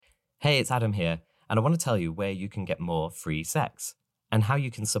Hey, it's Adam here, and I want to tell you where you can get more free sex and how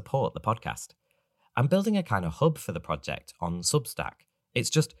you can support the podcast. I'm building a kind of hub for the project on Substack. It's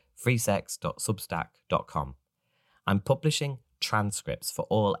just freesex.substack.com. I'm publishing transcripts for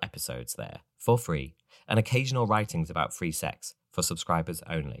all episodes there for free and occasional writings about free sex for subscribers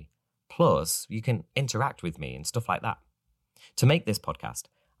only. Plus, you can interact with me and stuff like that. To make this podcast,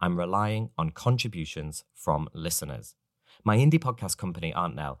 I'm relying on contributions from listeners. My indie podcast company,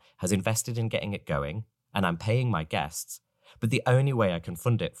 Aunt Nell, has invested in getting it going, and I'm paying my guests, but the only way I can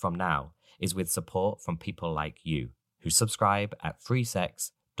fund it from now is with support from people like you, who subscribe at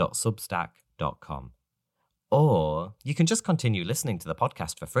freesex.substack.com. Or you can just continue listening to the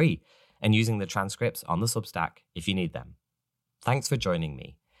podcast for free and using the transcripts on the Substack if you need them. Thanks for joining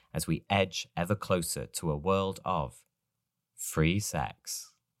me as we edge ever closer to a world of free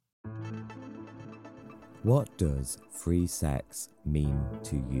sex. What does free sex mean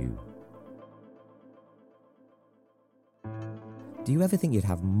to you? Do you ever think you'd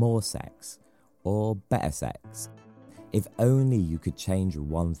have more sex or better sex if only you could change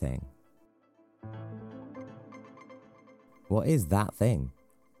one thing? What is that thing?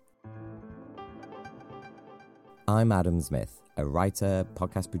 I'm Adam Smith, a writer,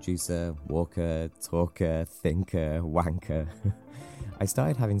 podcast producer, walker, talker, thinker, wanker. I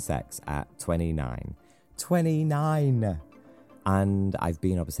started having sex at 29. 29! And I've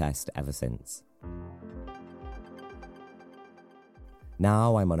been obsessed ever since.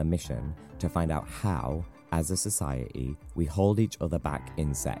 Now I'm on a mission to find out how, as a society, we hold each other back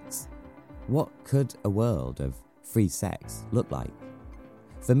in sex. What could a world of free sex look like?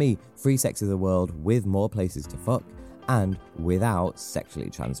 For me, free sex is a world with more places to fuck and without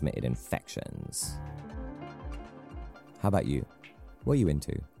sexually transmitted infections. How about you? What are you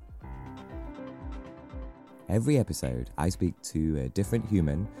into? Every episode, I speak to a different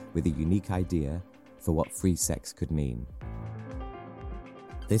human with a unique idea for what free sex could mean.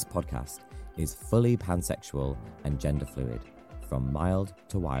 This podcast is fully pansexual and gender fluid. From mild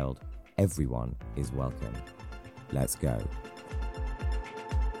to wild, everyone is welcome. Let's go.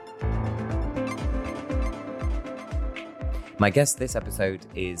 My guest this episode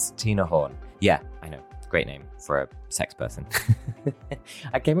is Tina Horn. Yeah, I know. Great name for a sex person.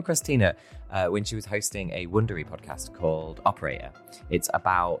 I came across Tina when she was hosting a Wondery podcast called Operator. It's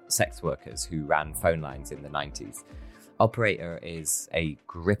about sex workers who ran phone lines in the 90s. Operator is a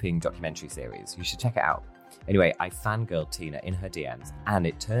gripping documentary series. You should check it out. Anyway, I fangirled Tina in her DMs, and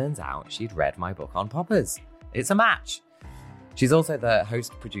it turns out she'd read my book on poppers. It's a match. She's also the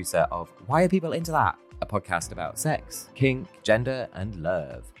host-producer of Why Are People Into That? A podcast about sex, kink, gender, and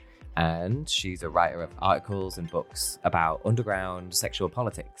love. And she's a writer of articles and books about underground sexual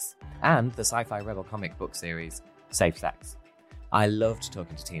politics and the sci-fi rebel comic book series Safe Sex. I loved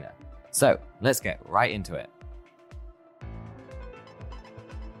talking to Tina. So let's get right into it.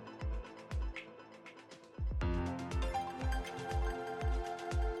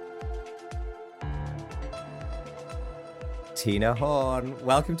 Tina Horn,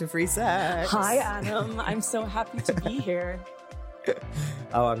 welcome to Free Sex. Hi, Adam. I'm so happy to be here.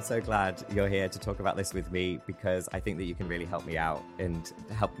 Oh, I'm so glad you're here to talk about this with me because I think that you can really help me out and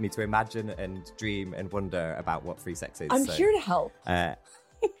help me to imagine and dream and wonder about what free sex is. I'm here to help.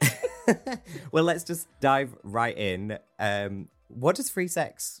 Well, let's just dive right in. What does free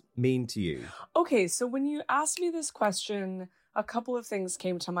sex mean to you? Okay, so when you asked me this question, a couple of things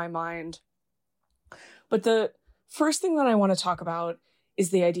came to my mind. But the first thing that I want to talk about is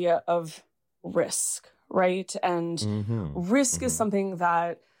the idea of risk, right? And risk is something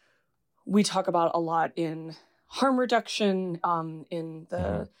that we talk about a lot in harm reduction, in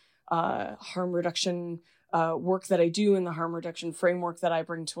the harm reduction work that I do, in the harm reduction framework that I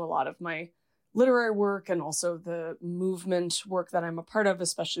bring to a lot of my literary work, and also the movement work that I'm a part of,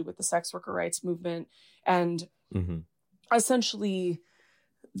 especially with the sex worker rights movement. And essentially,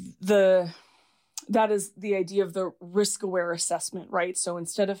 that is the idea of the risk-aware assessment, right? So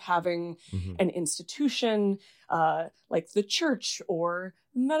instead of having an institution like the church or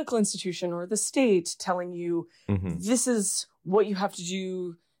medical institution or the state telling you, this is what you have to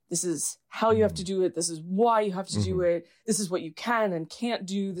do, this is how you have to do it, this is why you have to do it, this is what you can and can't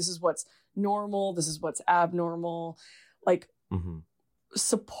do, this is what's normal, this is what's abnormal. Like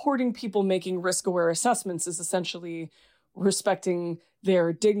supporting people making risk-aware assessments is essentially respecting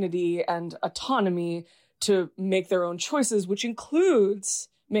their dignity and autonomy to make their own choices, which includes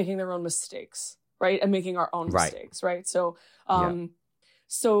making their own mistakes, right? And making our own mistakes, right? So,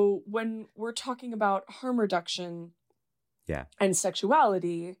 so when we're talking about harm reduction and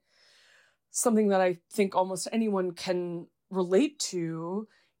sexuality, something that I think almost anyone can relate to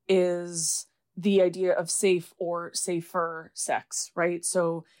is the idea of safe or safer sex, right?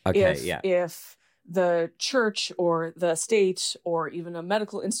 So if the church or the state or even a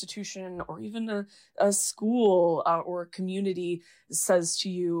medical institution or even a school or a community says to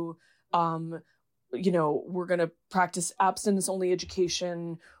you, we're going to practice abstinence-only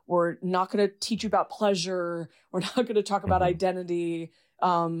education. We're not going to teach you about pleasure. We're not going to talk about identity.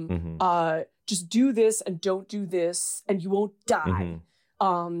 Just do this and don't do this, and you won't die.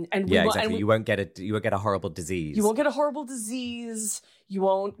 You won't get a horrible disease. You won't get a horrible disease. You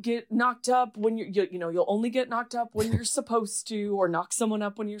won't get knocked up when you'll only get knocked up when you're supposed to, or knock someone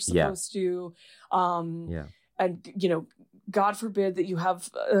up when you're supposed to. And God forbid that you have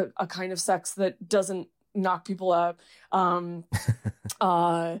a kind of sex that doesn't knock people up, because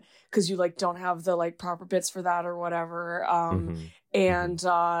you don't have the proper bits for that or whatever. And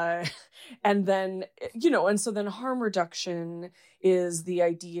then and so then harm reduction is the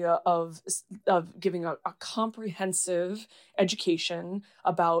idea of giving a comprehensive education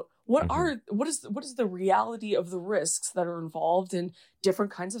about what is the reality of the risks that are involved in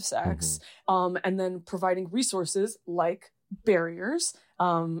different kinds of sex, and then providing resources like barriers,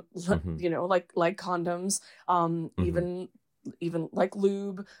 like condoms, even like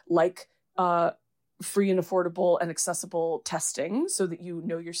lube, like free and affordable and accessible testing so that you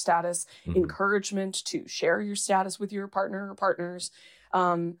know your status, encouragement to share your status with your partner or partners.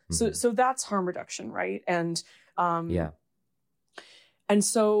 So that's harm reduction, right? And and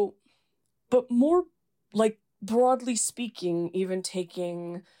so, but more broadly speaking, even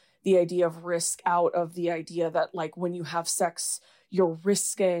taking the idea of risk out of the idea that when you have sex, you're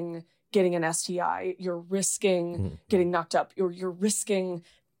risking getting an STI, you're risking getting knocked up, or you're risking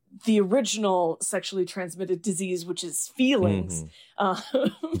the original sexually transmitted disease, which is feelings.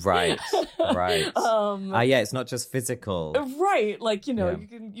 Right. It's not just physical. Right.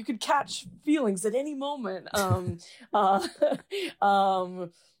 You can catch feelings at any moment.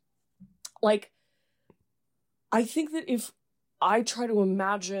 I think that if I try to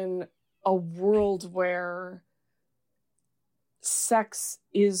imagine a world where sex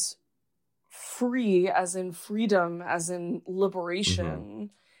is free, as in freedom, as in liberation,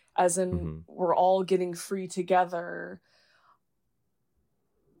 as in we're all getting free together,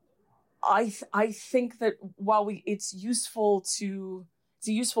 I think that while it's a useful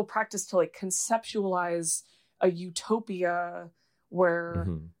practice to conceptualize a utopia where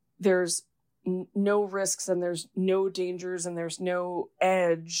there's no risks and there's no dangers and there's no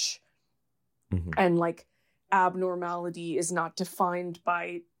edge, and abnormality is not defined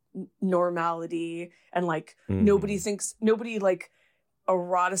by normality, and nobody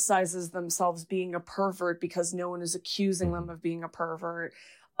eroticizes themselves being a pervert because no one is accusing them of being a pervert.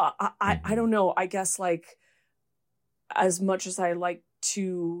 I don't know. I guess as much as I like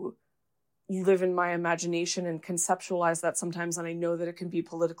to live in my imagination and conceptualize that sometimes, and I know that it can be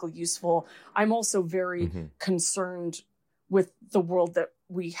politically useful, I'm also very concerned with the world that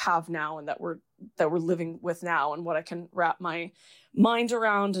we have now and that we're living with now, and what I can wrap my mind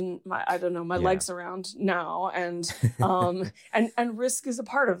around and my legs around now, and and risk is a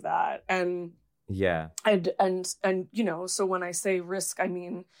part of that, and so when I say risk, I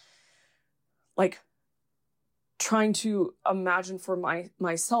mean trying to imagine for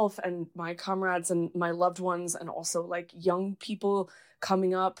myself and my comrades and my loved ones, and also young people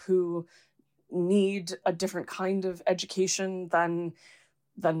coming up who need a different kind of education than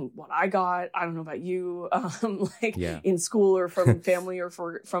what I got. I don't know about you, in school or from family or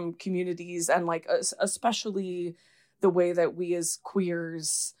from communities, and especially the way that we as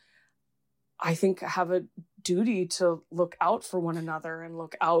queers, I think, have a duty to look out for one another and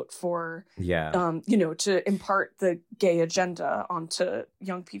look out for, to impart the gay agenda onto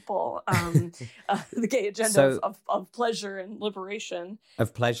young people, the gay agenda of pleasure and liberation.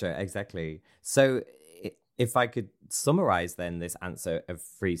 Of pleasure, exactly. So if I could summarize then this answer of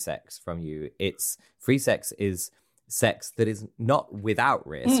free sex from you, it's free sex is sex that is not without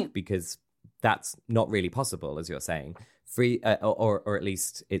risk, because that's not really possible, as you're saying. Free, or at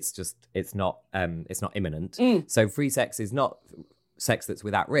least it's not imminent. So free sex is not sex that's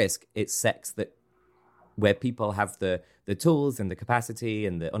without risk. It's sex where people have the tools and the capacity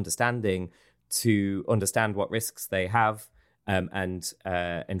and the understanding to understand what risks they have, and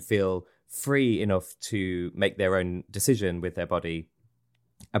feel free enough to make their own decision with their body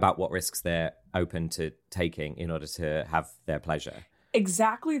about what risks they're open to taking in order to have their pleasure.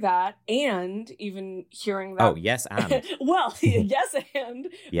 Exactly that. And even hearing that. Oh, yes, and. Well, yes, and.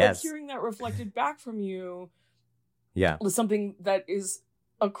 Yes. But hearing that reflected back from you. Yeah. Something that is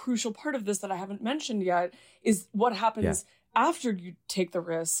a crucial part of this that I haven't mentioned yet is what happens after you take the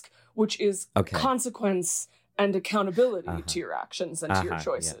risk, which is consequence and accountability to your actions and to your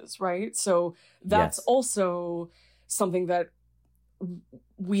choices, right? So that's also something that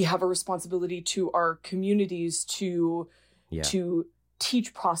we have a responsibility to our communities to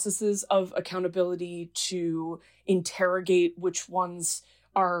teach processes of accountability, to interrogate which ones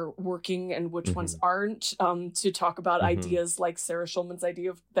are working and which ones aren't, to talk about ideas like Sarah Schulman's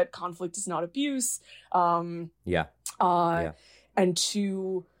idea of that conflict is not abuse. And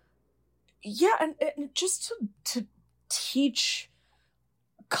to, and just to teach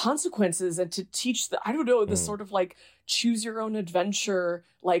consequences and to teach the sort of like choose your own adventure,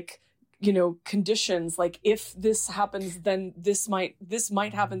 like, you know, conditions, like if this happens, then this might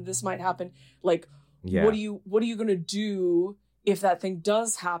happen. Like, what are you going to do if that thing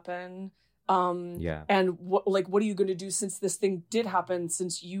does happen? And what are you going to do since this thing did happen,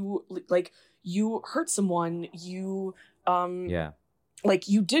 since you hurt someone, you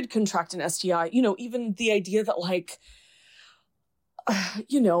you did contract an STI, you know, even the idea that like,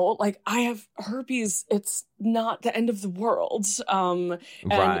 you know, like I have herpes, it's not the end of the world. And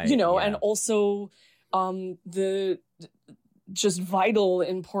also the just vital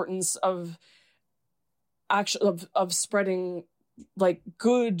importance of of spreading like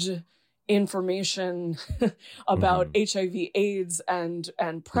good information about HIV, AIDS and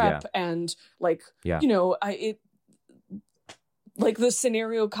PrEP and like, you know, like the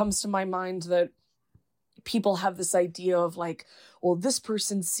scenario comes to my mind that people have this idea of like, well, this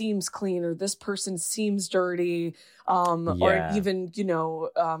person seems clean or this person seems dirty. Or even, you know,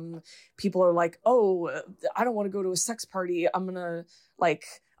 people are like, oh, I don't want to go to a sex party. I'm going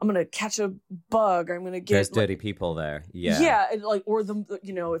to catch a bug. I'm going to get... There's dirty people there. Yeah. Yeah. Like, or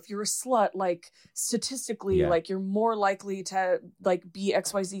you know, if you're a slut, like statistically, like you're more likely to like be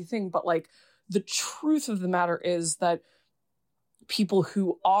XYZ thing. But like the truth of the matter is that people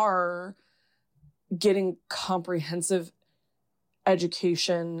who are getting comprehensive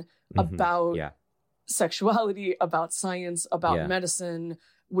education about sexuality, about science, about medicine,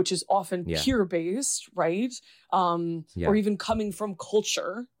 which is often peer-based, right? Or even coming from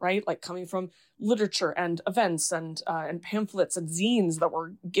culture, right? Like coming from literature and events and pamphlets and zines that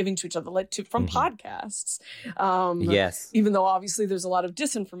we're giving to each other, like from podcasts. Even though obviously there's a lot of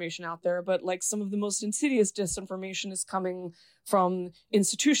disinformation out there, but like some of the most insidious disinformation is coming from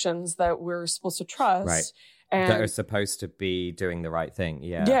institutions that we're supposed to trust. Right. And that are supposed to be doing the right thing.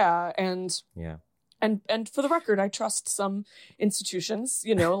 Yeah. Yeah. And for the record, I trust some institutions,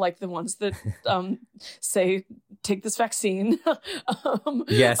 you know, like the ones that say take this vaccine. But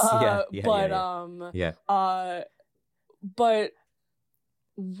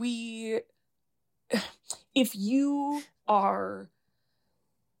if you are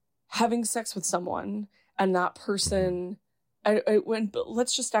having sex with someone and that person,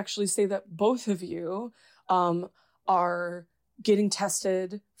 let's just actually say that both of you are getting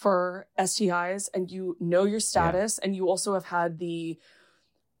tested for STIs and you know your status and you also have had the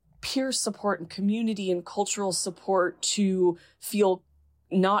peer support and community and cultural support to feel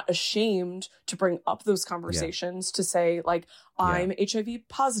not ashamed to bring up those conversations to say like, I'm HIV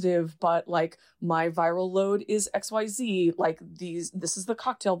positive, but like my viral load is XYZ, like this is the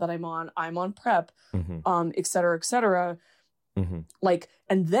cocktail that I'm on PrEP, et cetera, et cetera. Like,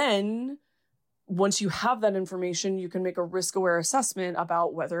 and then once you have that information, you can make a risk-aware assessment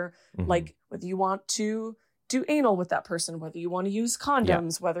about whether you want to do anal with that person, whether you want to use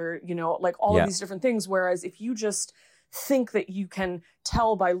condoms, whether, you know, like all of these different things. Whereas if you just think that you can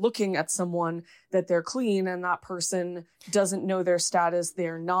tell by looking at someone that they're clean and that person doesn't know their status,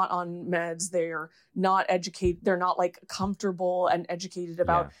 they're not on meds, they're not educated, they're not like comfortable and educated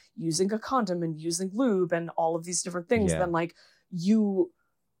about using a condom and using lube and all of these different things, then like you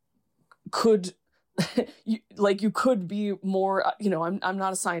could you could be more, you know, I'm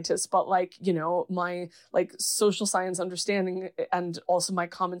not a scientist, but like, you know, my like social science understanding and also my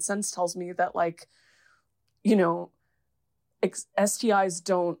common sense tells me that like, you know, STIs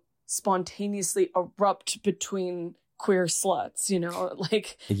don't spontaneously erupt between queer sluts, you know,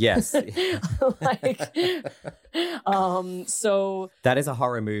 like so that is a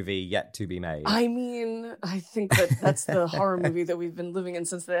horror movie yet to be made. I mean, I think that's the horror movie that we've been living in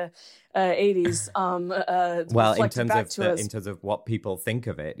since the 80s. Well, in terms of what people think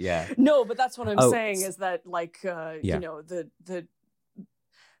of it, no, but that's what I'm saying is that like you know,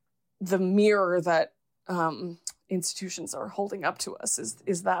 the mirror that institutions are holding up to us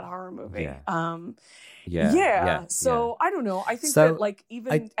is that horror movie. So I don't know. I think that like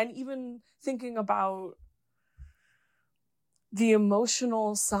even thinking about the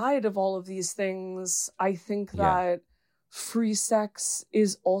emotional side of all of these things, I think that free sex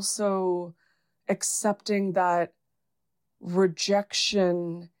is also accepting that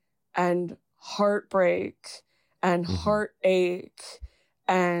rejection and heartbreak and heartache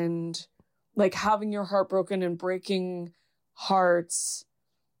and like having your heart broken and breaking hearts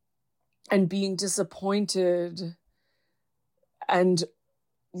and being disappointed and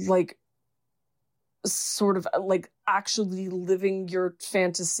like sort of like actually living your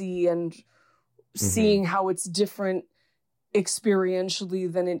fantasy and seeing how it's different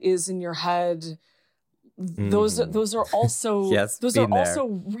experientially than it is in your head. Those are also yes, those are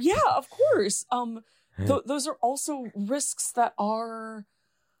also yeah, of course. Those are also risks that are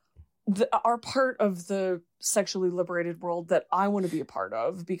part of the sexually liberated world that I want to be a part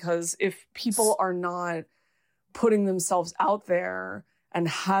of, because if people are not putting themselves out there and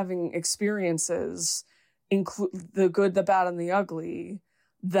having experiences, include the good, the bad, and the ugly,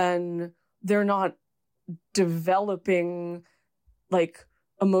 then they're not developing like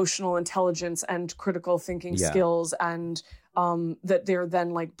emotional intelligence and critical thinking skills, and that they're then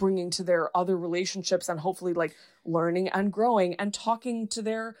like bringing to their other relationships and hopefully like learning and growing and talking to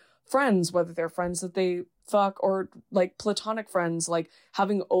their friends, whether they're friends that they fuck or like platonic friends, like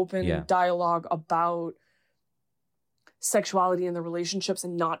having open dialogue about sexuality in the relationships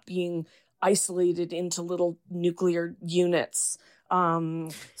and not being isolated into little nuclear units.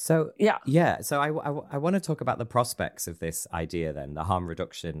 So I want to talk about the prospects of this idea then, the harm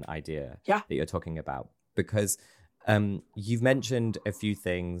reduction idea that you're talking about, because you've mentioned a few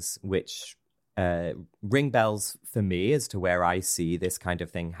things which ring bells for me as to where I see this kind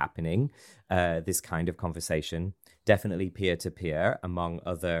of thing happening, this kind of conversation, definitely peer-to-peer among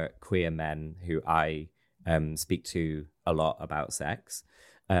other queer men who I speak to a lot about sex,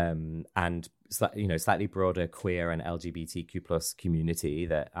 and slightly broader queer and LGBTQ plus community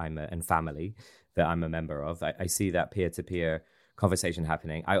that and family that I'm a member of. I see that peer-to-peer conversation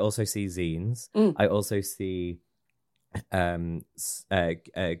happening. I also see zines. I also see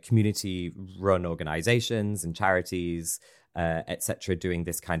community-run organizations and charities, etc., doing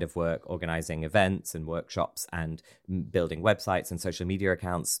this kind of work, organizing events and workshops and building websites and social media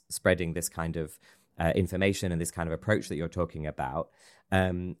accounts, spreading this kind of information and this kind of approach that you're talking about.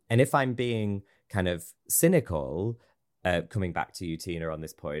 And if I'm being kind of cynical, coming back to you, Tina, on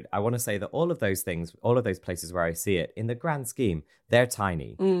this point, I want to say that all of those things, all of those places where I see it, in the grand scheme, they're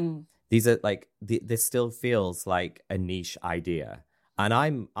tiny. These are like, this still feels like a niche idea. And I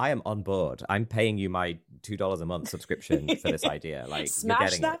am on board. I'm paying you my $2 a month subscription for this idea. Like, smash you're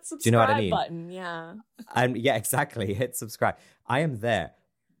getting that it. subscribe Do you know what I mean? button, yeah. And yeah, exactly. Hit subscribe. I am there.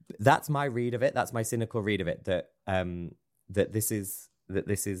 That's my read of it. That's my cynical read of it. That this is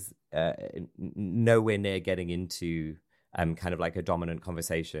nowhere near getting into kind of like a dominant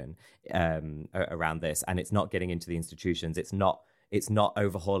conversation around this, and it's not getting into the institutions. It's not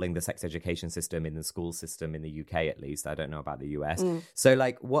overhauling the sex education system in the school system in the UK, at least. I don't know about the US. So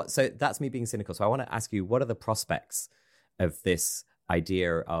so that's me being cynical. So I want to ask you, what are the prospects of this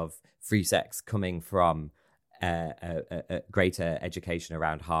idea of free sex coming from a greater education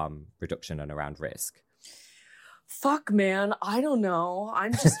around harm reduction and around risk? Fuck, man, I don't know.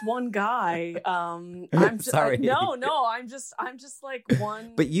 I'm just one guy. I'm sorry. I'm just like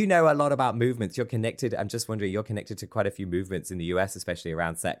one. But you know a lot about movements. You're connected. I'm just wondering, you're connected to quite a few movements in the US, especially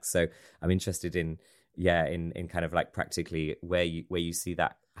around sex. So I'm interested in kind of like practically where you see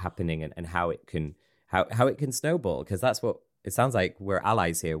that happening and how it can snowball, because that's what it sounds like. We're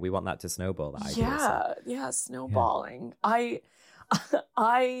allies here. We want that to snowball. That idea, snowballing. Yeah.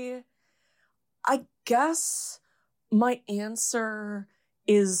 I guess my answer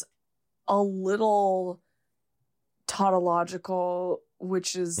is a little tautological,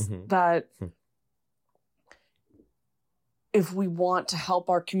 which is that if we want to help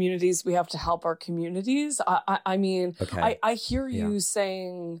our communities, we have to help our communities. I mean, okay. I hear you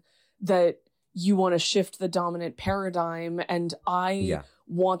saying that you want to shift the dominant paradigm, and I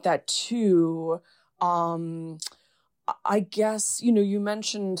want that too. I guess, you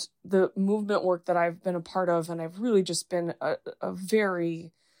mentioned the movement work that I've been a part of, and I've really just been a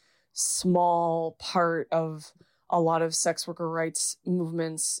very small part of a lot of sex worker rights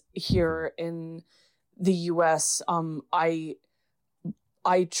movements here in the US. I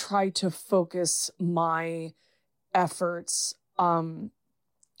try to focus my efforts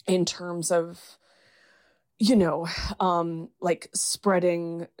in terms of, like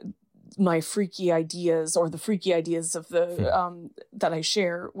spreading my freaky ideas, or the freaky ideas of the that I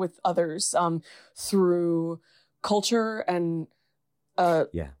share with others through culture and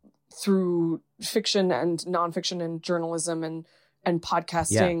through fiction and nonfiction and journalism and and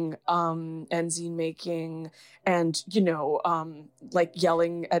podcasting, and zine making, and, you know, like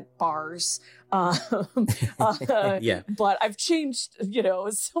yelling at bars. Yeah. But I've changed, you know,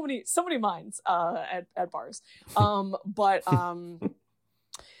 so many minds at bars.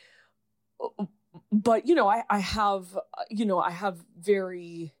 But you know, I have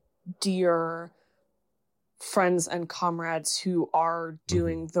very dear friends and comrades who are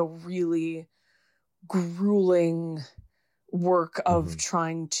doing the really grueling work of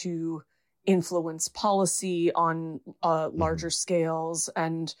trying to influence policy on larger scales,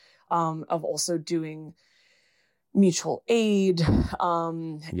 and of also doing mutual aid,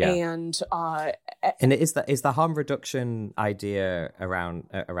 and is the harm reduction idea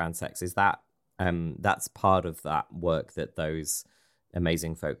around sex, is that that's part of that work that those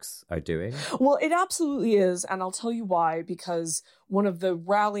amazing folks are doing? Well, it absolutely is, and I'll tell you why. Because one of the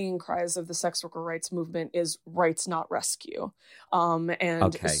rallying cries of the sex worker rights movement is rights, not rescue.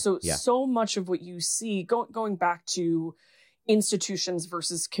 So much of what you see going back to institutions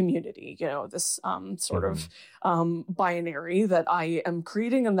versus community, you know, this sort of binary that I am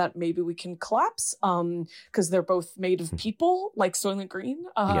creating, and that maybe we can collapse because they're both made of people, like Soylent Green,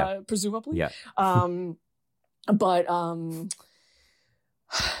 presumably. Yeah. But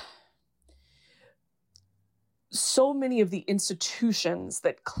so many of the institutions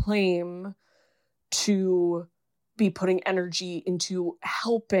that claim to be putting energy into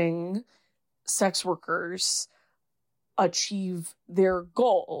helping sex workers achieve their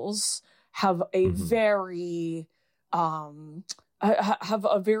goals have a very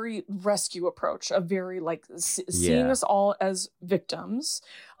rescue approach, a very like seeing us all as victims.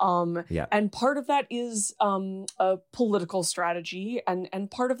 And part of that is a political strategy,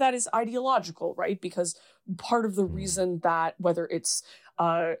 and part of that is ideological, right? Because part of the reason that whether it's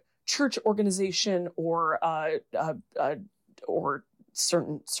a church organization or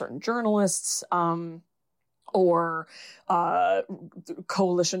certain journalists, or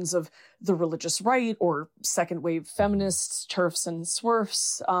coalitions of the religious right, or second wave feminists, TERFs and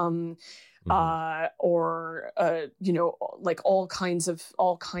SWERFs, or you know, like all kinds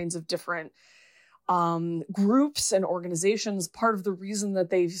of different groups and organizations. Part of the reason that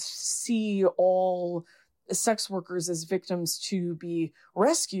they see all sex workers as victims to be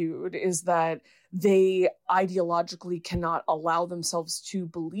rescued is that they ideologically cannot allow themselves to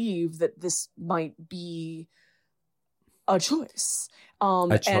believe that this might be a choice.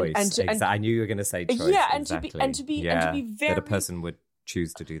 I knew you were going to say choice. Yeah, exactly. and to be very, that a person would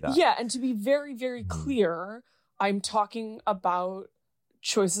choose to do that. Yeah, and to be very, very clear, I'm talking about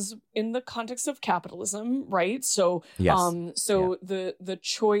choices in the context of capitalism, right? So, the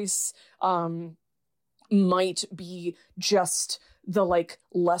choice might be just the like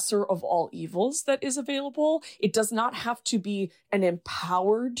lesser of all evils that is available. It does not have to be an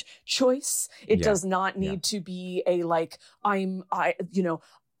empowered choice. It does not need to be a like I'm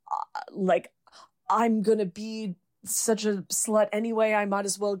gonna be such a slut anyway, I might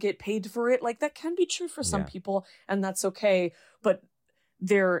as well get paid for it. Like that can be true for some people, and that's okay. But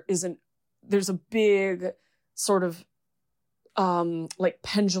there's a big sort of like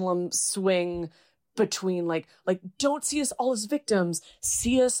pendulum swing between like don't see us all as victims,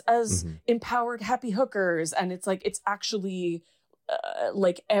 see us as empowered happy hookers. And it's like it's actually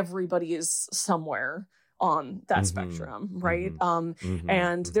like everybody is somewhere on that spectrum, right?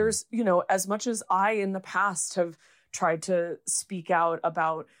 And there's, you know, as much as I in the past have tried to speak out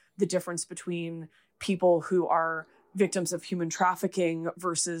about the difference between people who are victims of human trafficking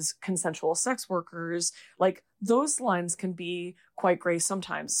versus consensual sex workers, like those lines can be quite gray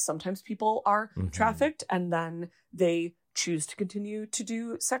sometimes. Sometimes people are trafficked and then they choose to continue to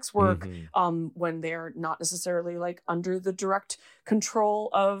do sex work when they're not necessarily like under the direct control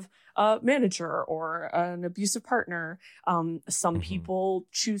of a manager or an abusive partner. Some people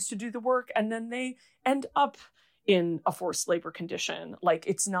choose to do the work and then they end up in a forced labor condition. Like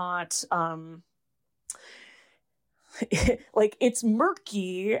it's not like it's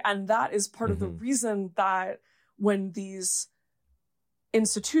murky, and that is part of the reason that when these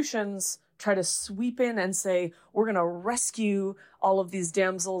institutions try to sweep in and say, we're going to rescue all of these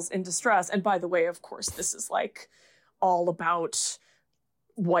damsels in distress. And by the way, of course, this is like all about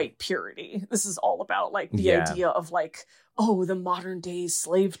white purity. This is all about like the idea of like, oh, the modern day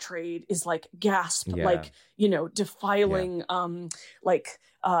slave trade is like like, you know, defiling like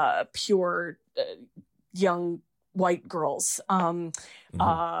pure young white girls.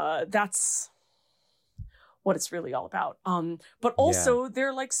 That's what it's really all about. But also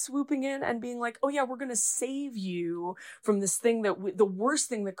they're like swooping in and being like, oh yeah, we're going to save you from this thing that the worst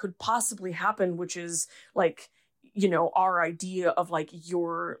thing that could possibly happen, which is like our idea of like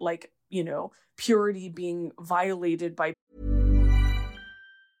your like, purity being violated by.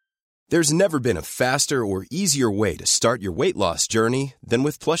 There's never been a faster or easier way to start your weight loss journey than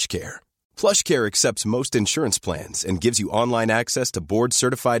with PlushCare. PlushCare accepts most insurance plans and gives you online access to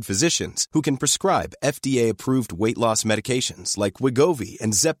board-certified physicians who can prescribe FDA-approved weight loss medications like Wegovy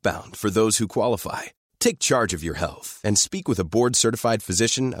and Zepbound for those who qualify. Take charge of your health and speak with a board-certified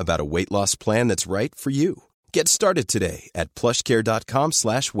physician about a weight loss plan that's right for you. Get started today at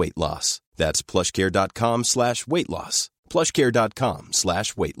plushcare.com/weight-loss. That's plushcare.com/weight-loss.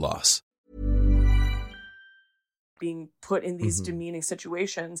 plushcare.com/weight-loss. Being put in these demeaning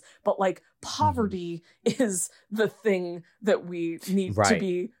situations, but like poverty is the thing that we need to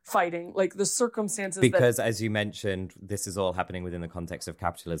be fighting, like the circumstances. Because as you mentioned, this is all happening within the context of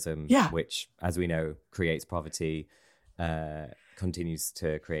capitalism, which, as we know, creates poverty, continues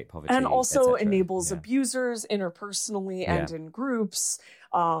to create poverty, and also enables abusers interpersonally and in groups.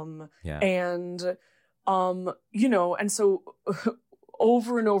 And so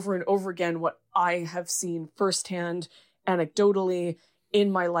over and over and over again, what I have seen firsthand, anecdotally,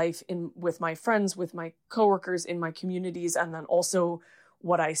 in my life, with my friends, with my coworkers, in my communities, and then also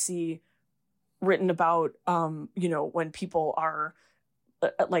what I see written about, when people are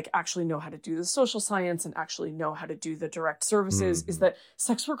like actually know how to do the social science and actually know how to do the direct services, is that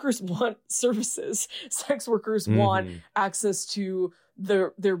sex workers want services. Sex workers want access to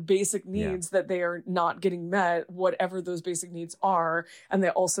their basic needs that they are not getting met, whatever those basic needs are. And they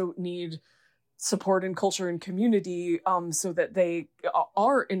also need support and culture and community, so that they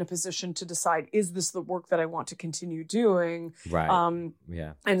are in a position to decide, is this the work that I want to continue doing? Right.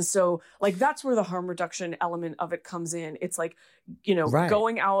 And so like, that's where the harm reduction element of it comes in. It's like,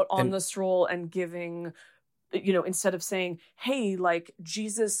 going out on the stroll and giving, instead of saying, hey, like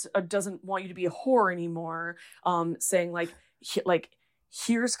Jesus doesn't want you to be a whore anymore, saying like,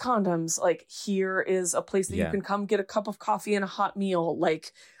 here's condoms, like here is a place that you can come get a cup of coffee and a hot meal,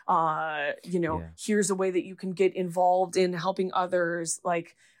 like here's a way that you can get involved in helping others,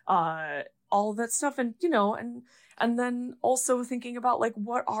 like all that stuff. And and then also thinking about like,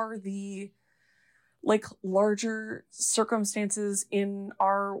 what are the like larger circumstances in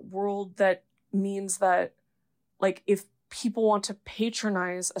our world that means that like, if people want to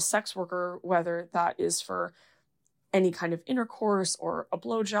patronize a sex worker, whether that is for any kind of intercourse or a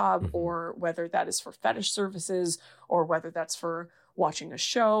blowjob, or whether that is for fetish services, or whether that's for watching a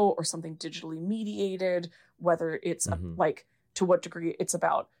show or something digitally mediated, whether it's like, to what degree it's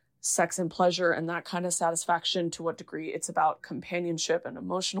about sex and pleasure and that kind of satisfaction, to what degree it's about companionship and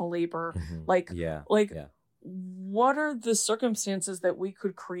emotional labor, what are the circumstances that we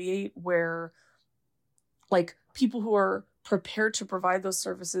could create where like people who are prepared to provide those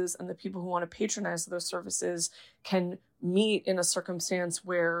services and the people who want to patronize those services can meet in a circumstance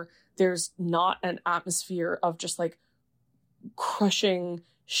where there's not an atmosphere of just like crushing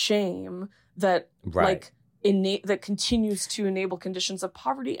shame that that continues to enable conditions of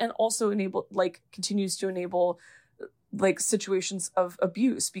poverty, and also continues to enable like situations of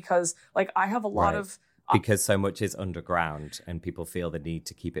abuse, because like I have a lot of because so much is underground and people feel the need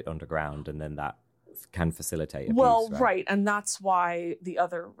to keep it underground, and then that can facilitate abuse, right. And that's why the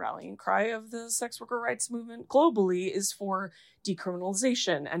other rallying cry of the sex worker rights movement globally is for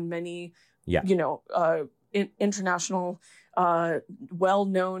decriminalization, and many international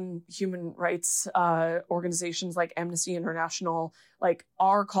well-known human rights organizations like Amnesty International like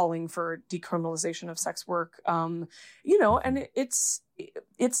are calling for decriminalization of sex work, and it's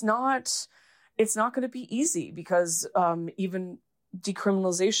not going to be easy, because even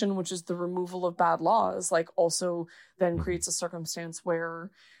decriminalization, which is the removal of bad laws, like also then creates a circumstance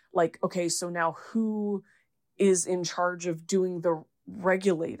where like, okay, so now who is in charge of doing the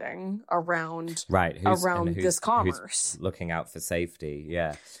regulating around this commerce, who's looking out for safety?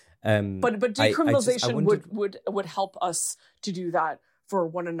 But decriminalization would help us to do that for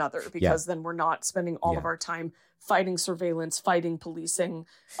one another, because then we're not spending all of our time fighting surveillance, fighting policing,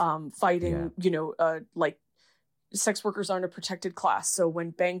 fighting like sex workers aren't a protected class. So when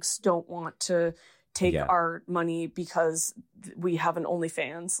banks don't want to take our money because we have an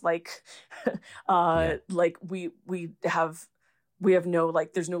OnlyFans, like, like we have no,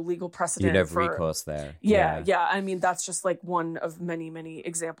 like, there's no legal precedent. You have recourse there. Yeah. I mean, that's just like one of many, many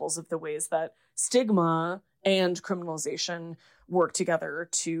examples of the ways that stigma and criminalization work together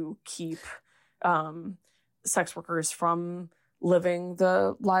to keep sex workers from living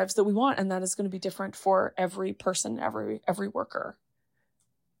the lives that we want. And that is going to be different for every person, every worker.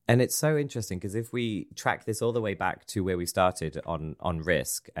 And it's so interesting because if we track this all the way back to where we started on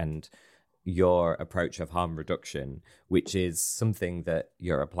risk, and your approach of harm reduction, which is something that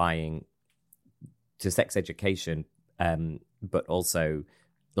you're applying to sex education, but also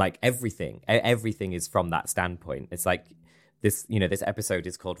like everything is from that standpoint. It's like this, this episode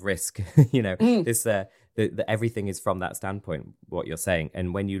is called Risk, this, everything is from that standpoint, what you're saying.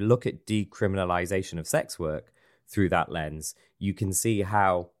 And when you look at decriminalization of sex work through that lens, you can see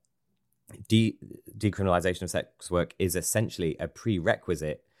how decriminalization of sex work is essentially a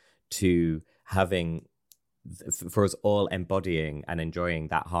prerequisite to having, for us all embodying and enjoying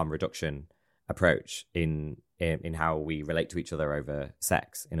that harm reduction approach in how we relate to each other over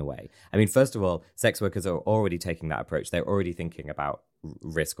sex, in a way. I mean, first of all, sex workers are already taking that approach. They're already thinking about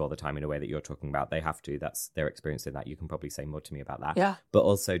risk all the time in a way that you're talking about. They have to. That's their experience in that. You can probably say more to me about that. Yeah. But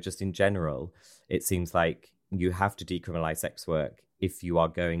also just in general, it seems like you have to decriminalize sex work if you are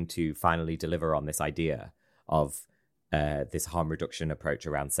going to finally deliver on this idea of this harm reduction approach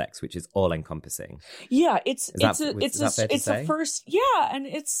around sex, which is all encompassing. Yeah, it's a first. Yeah, and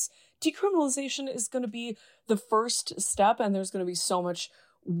it's decriminalization is going to be the first step, and there's going to be so much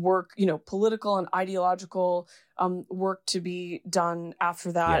work, political and ideological work to be done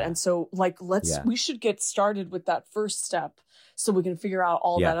after that. Yeah. And so, we should get started with that first step so we can figure out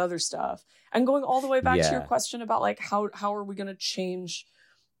all that other stuff. And going all the way back to your question about like how are we going to change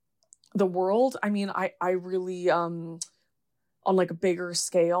the world? I mean, I really on like a bigger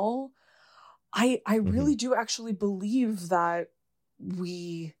scale, I really do actually believe that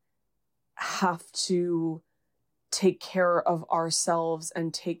we have to take care of ourselves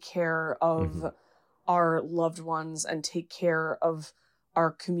and take care of our loved ones and take care of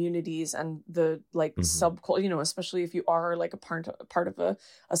our communities and the subculture, especially if you are like a part of a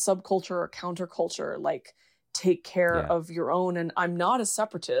subculture or counterculture, like take care of your own. And I'm not a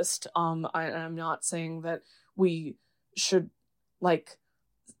separatist. I'm not saying that we should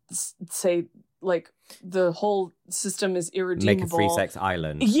say like the whole system is irredeemable. Make a free sex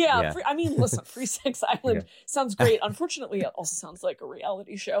island. Yeah. Listen, free sex island sounds great. Unfortunately, it also sounds like a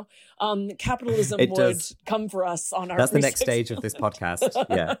reality show. Capitalism would come for us on our. That's the next stage of this podcast.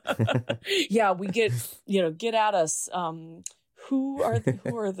 Yeah. Yeah, we get at us. Who are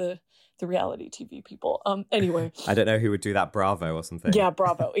the reality TV people? Anyway, I don't know who would do that. Bravo or something. Yeah,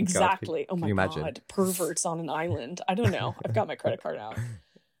 Bravo. Exactly. God, oh my God, perverts on an island. I don't know. I've got my credit card out.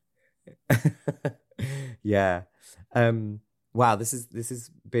 Yeah. Wow, this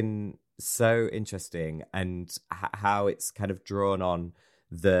has been so interesting, and how it's kind of drawn on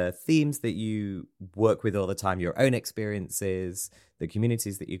the themes that you work with all the time, your own experiences, the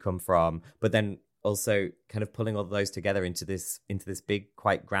communities that you come from, but then also kind of pulling all those together into this big,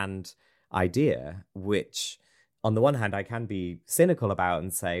 quite grand idea, which on the one hand I can be cynical about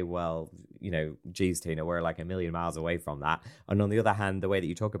and say, well, geez, Tina, we're like a million miles away from that. And on the other hand, the way that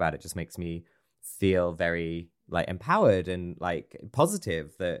you talk about it just makes me feel very like empowered and like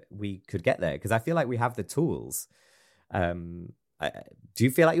positive that we could get there, because I feel like we have the tools. Do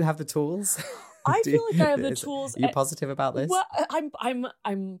you feel like you have the tools? I feel like I have the tools. Are you positive about this? Well,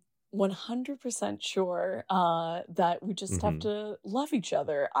 I'm 100% sure that we just have to love each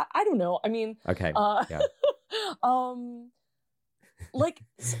other. I don't know. I mean, okay. Yeah.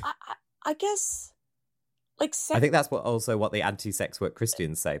 I guess, like, I think that's what the anti-sex work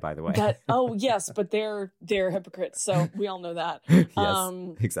Christians say, by the way. Yes, but they're hypocrites, so we all know that. Yes,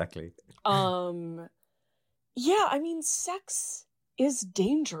 exactly. Yeah, I mean, sex is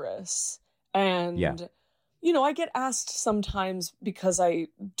dangerous, and I get asked sometimes, because I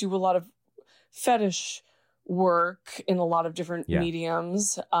do a lot of fetish work in a lot of different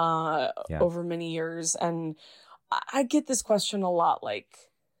mediums over many years, and I get this question a lot, like,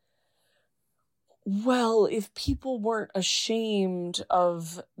 well, if people weren't ashamed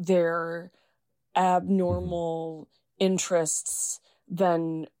of their abnormal interests,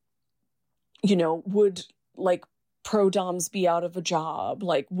 then, would like pro-doms be out of a job?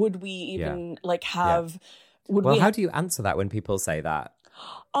 Like, would we even have... How do you answer that when people say that?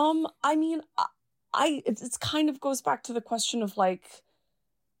 I mean, it kind of goes back to the question of like,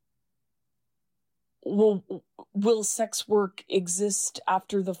 well, will sex work exist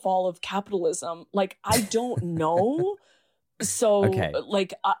after the fall of capitalism? Like, I don't know. So,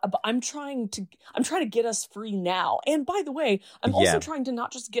 I'm trying to get us free now. And by the way, I'm also trying to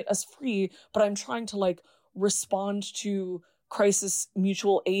not just get us free, but I'm trying to like respond to crisis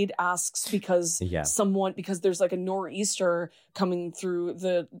mutual aid asks because there's like a nor'easter coming through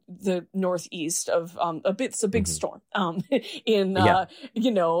the northeast of it's a big storm in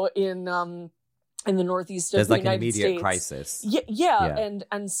in the northeast of There's the like an United immediate States. crisis. Yeah.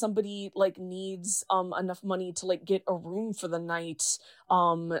 And somebody like needs enough money to like get a room for the night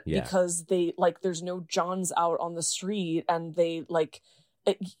because they like there's no Johns out on the street, and they like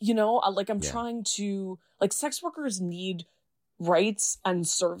I'm trying to like sex workers need rights and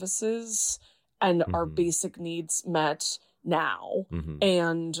services and our basic needs met now.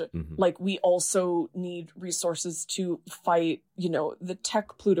 And like we also need resources to fight, the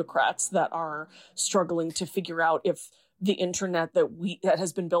tech plutocrats that are struggling to figure out if the internet that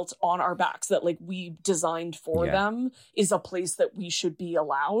has been built on our backs, that like we designed for them, is a place that we should be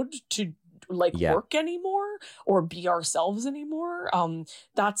allowed to work anymore or be ourselves anymore.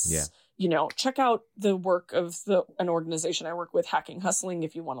 Check out the work of an organization I work with, Hacking Hustling,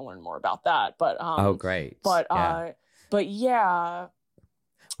 if you want to learn more about that. But oh, great. But yeah.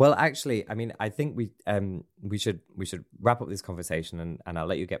 Well, actually, I mean, I think we should wrap up this conversation, and I'll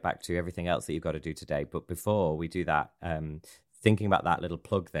let you get back to everything else that you've got to do today. But before we do that, thinking about that little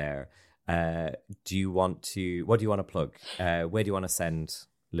plug there, what do you want to plug? Where do you want to send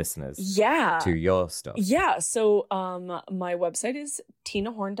listeners to your stuff? So my website is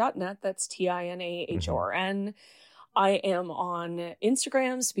tinahorn.net. That's TINAHORN. I am on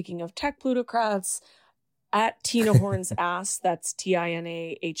Instagram, speaking of tech plutocrats, at Tina Horn's Ass. That's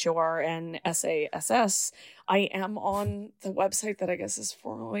TINAHORNSASS. I am on the website that I guess is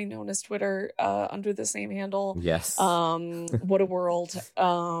formerly known as Twitter, under the same handle. Yes. What a world.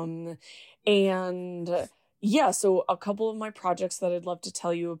 So a couple of my projects that I'd love to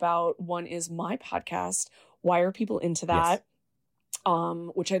tell you about. One is my podcast, Why Are People Into That? Yes.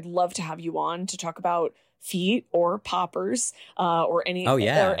 Which I'd love to have you on to talk about feet or poppers, or anything else.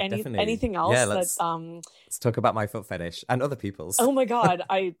 Yeah, let's talk about my foot fetish and other people's. Oh my God.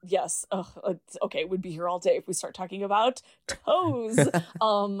 Okay. We'd be here all day if we start talking about toes.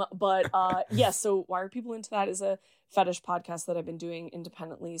 So Why Are People Into That is a fetish podcast that I've been doing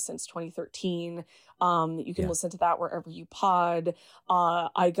independently since 2013. You can listen to that wherever you pod.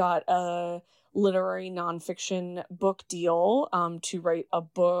 I got a literary nonfiction book deal to write a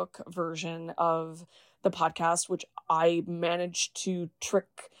book version of the podcast, which I managed to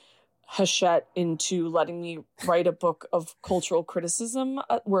trick Hachette into letting me write a book of cultural criticism,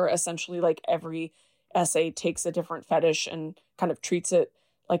 where essentially like every essay takes a different fetish and kind of treats it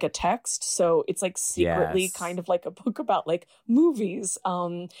like a text. So it's like secretly kind of like a book about like movies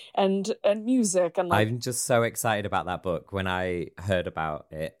and music. And like, I'm just so excited about that book. When I heard about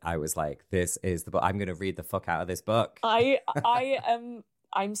it, I was like, this is the book. I'm going to read the fuck out of this book.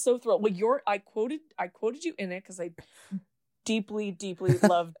 I'm so thrilled. Well, I quoted you in it because I deeply, deeply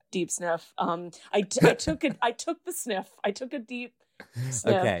love deep sniff. I took the sniff. I took a deep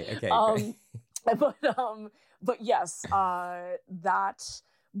sniff. Okay. But yes, that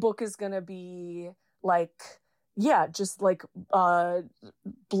book is gonna be like, just like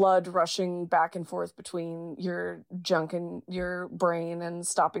blood rushing back and forth between your junk and your brain and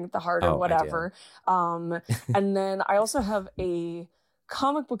stopping at the heart or whatever. And then I also have a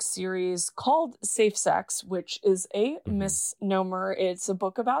comic book series called Safe Sex, which is a misnomer. It's a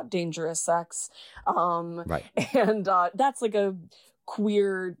book about dangerous sex. And that's like a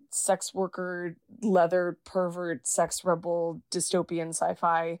queer sex worker, leather pervert, sex rebel, dystopian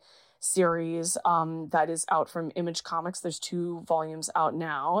sci-fi series that is out from Image Comics. There's 2 volumes out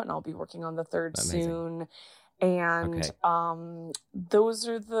now, and I'll be working on the 3rd soon. And those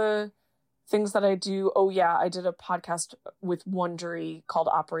are the things that I do. Oh yeah, I did a podcast with Wondery called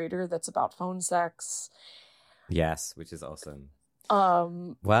Operator that's about phone sex. Yes, which is awesome.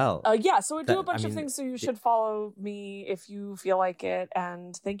 So I do a bunch of things, so you should follow me if you feel like it.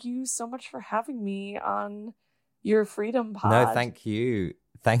 And thank you so much for having me on your Freedom Pod. No, thank you,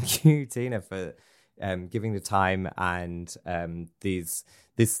 Tina, for giving the time and this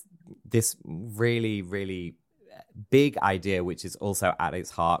really, really big idea, which is also at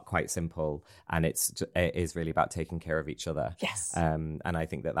its heart quite simple, and it is really about taking care of each other. Yes. And I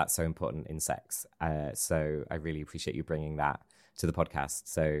think that that's so important in sex. So I really appreciate you bringing that to the podcast.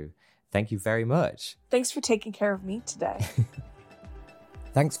 So thank you very much. Thanks for taking care of me today.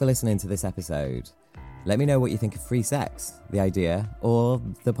 Thanks for listening to this episode. Let me know what you think of free sex, the idea, or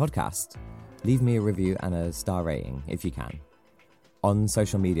the podcast. Leave me a review and a star rating if you can. On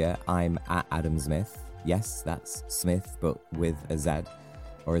social media, I'm at Adam Zmith. Yes, that's Smith, but with a Z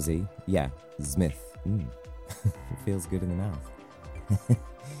or a Z. Yeah, Zmith. It feels good in the mouth.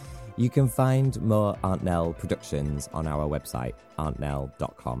 You can find more Aunt Nell productions on our website,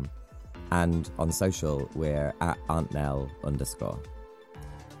 auntnell.com. And on social, we're at auntnell_.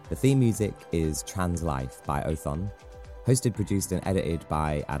 The theme music is Trans Life by Othon, hosted, produced, and edited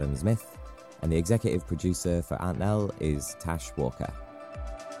by Adam Zmith. And the executive producer for Aunt Nell is Tash Walker.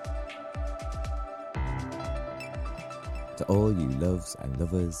 To all you loves and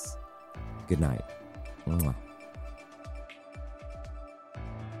lovers, good night. Mwah.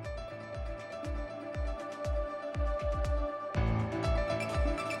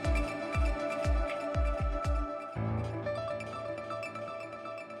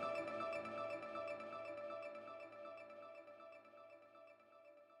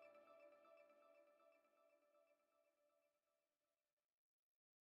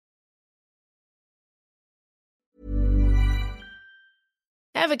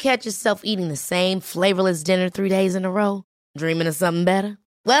 Ever catch yourself eating the same flavorless dinner 3 days in a row? Dreaming of something better?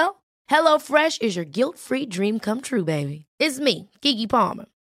 Well, HelloFresh is your guilt-free dream come true, baby. It's me, Keke Palmer.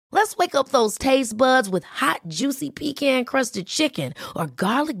 Let's wake up those taste buds with hot, juicy pecan-crusted chicken or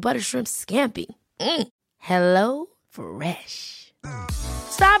garlic butter shrimp scampi. Hello Fresh.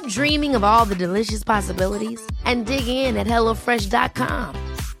 Stop dreaming of all the delicious possibilities and dig in at HelloFresh.com.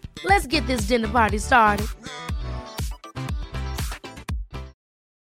 Let's get this dinner party started.